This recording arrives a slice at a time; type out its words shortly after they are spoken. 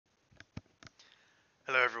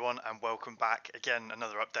Hello everyone and welcome back. Again,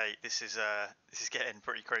 another update. This is getting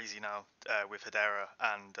pretty crazy now with Hedera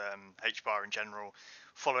and HBAR in general.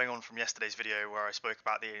 Following on from yesterday's video where I spoke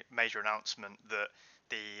about the major announcement that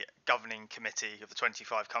the governing committee of the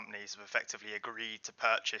 25 companies have effectively agreed to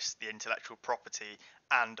purchase the intellectual property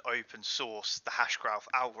and open source the 𝗟𝗓𝗡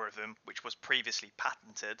algorithm, which was previously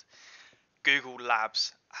patented. Google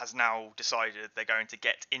Labs has now decided they're going to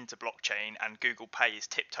get into blockchain, and Google Pay is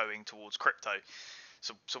tiptoeing towards crypto.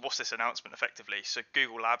 So what's this announcement effectively? So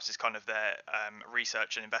Google Labs is kind of their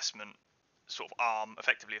research and investment sort of arm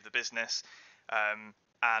effectively of the business,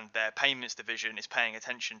 and their payments division is paying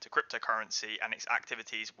attention to cryptocurrency, and its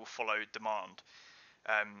activities will follow demand.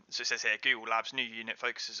 So it says here, Google Labs' new unit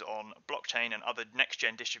focuses on blockchain and other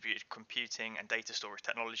next-gen distributed computing and data storage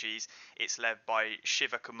technologies. It's led by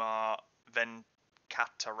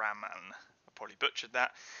𝗟𝗜𝗦𝗖𝗟𝗔𝗜𝗠𝗘𝗥, I probably butchered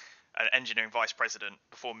that, an engineering vice president.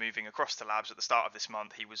 Before moving across to Labs at the start of this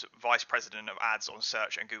month, he was vice president of ads on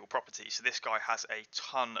search and Google properties. So this guy has a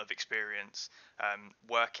ton of experience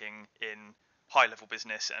working in high-level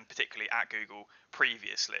business and particularly at Google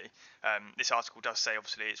previously. This article does say,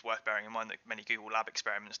 obviously, it's worth bearing in mind that many Google Lab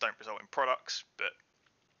experiments don't result in products, but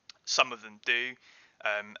some of them do,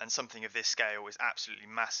 and something of this scale is absolutely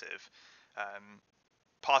massive.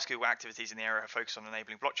 Past Google activities in the area have focused on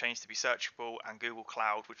enabling blockchains to be searchable, and Google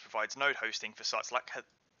Cloud, which provides node hosting for sites like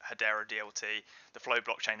Hedera DLT, the Flow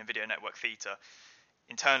blockchain and video network Theta.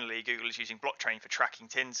 Internally, Google is using blockchain for tracking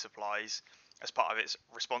tin supplies as part of its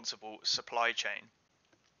responsible supply chain.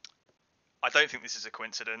 I don't think this is a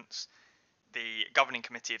coincidence. The governing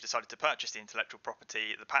committee have decided to purchase the intellectual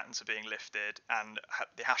property, the patents are being lifted, and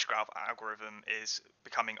the 𝗟𝗓𝗡 algorithm is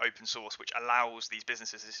becoming open source, which allows these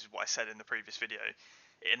businesses, this is what I said in the previous video,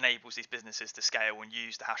 it enables these businesses to scale and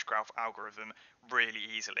use the 𝗟𝗓𝗡 algorithm really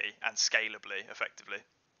easily and scalably, effectively.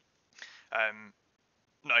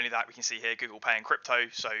 Not only that, we can see here Google Pay and crypto.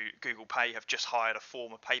 So Google Pay have just hired a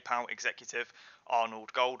former PayPal executive,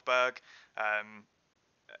 Arnold Goldberg.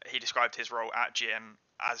 He described his role at GM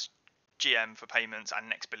as GM for payments and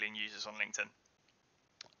next billion users on LinkedIn.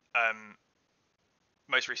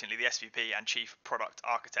 Most recently, the SVP and chief product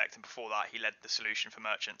architect, and before that, he led the solution for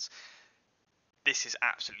merchants. This is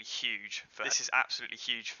absolutely huge. This is absolutely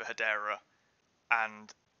huge for Hedera,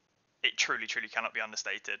 and it truly cannot be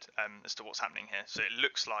understated as to what's happening here. So it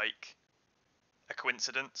looks like a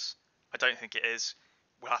coincidence. I don't think it is.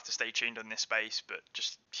 We'll have to stay tuned on this space, but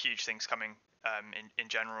just huge things coming in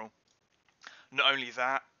general. Not only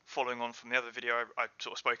that, following on from the other video I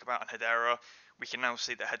sort of spoke about on Hedera, we can now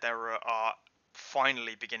see that Hedera are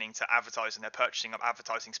finally beginning to advertise, and they're purchasing up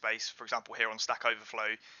advertising space, for example here on Stack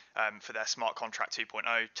Overflow, for their smart contract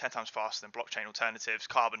 2.0, 10 times faster than blockchain alternatives,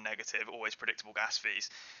 carbon negative, always predictable gas fees.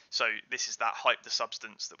 So this is that hype the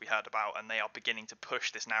substance that we heard about, and they are beginning to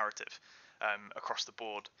push this narrative across the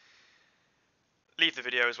board. Leave the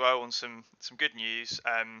video as well on some good news.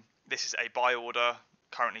 This is a buy order,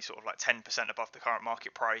 currently sort of like 10% above the current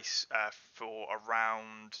market price, for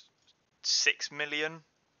around 6 million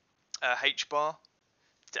HBAR,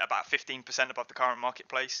 about 15% above the current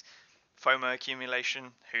marketplace. FOMO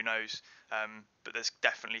accumulation, who knows, but there's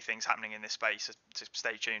definitely things happening in this space, so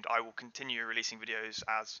stay tuned. I will continue releasing videos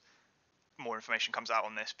as more information comes out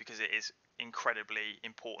on this, because it is incredibly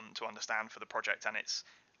important to understand for the project and its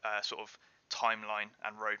sort of timeline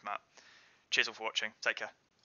and roadmap. Cheers all for watching. Take care.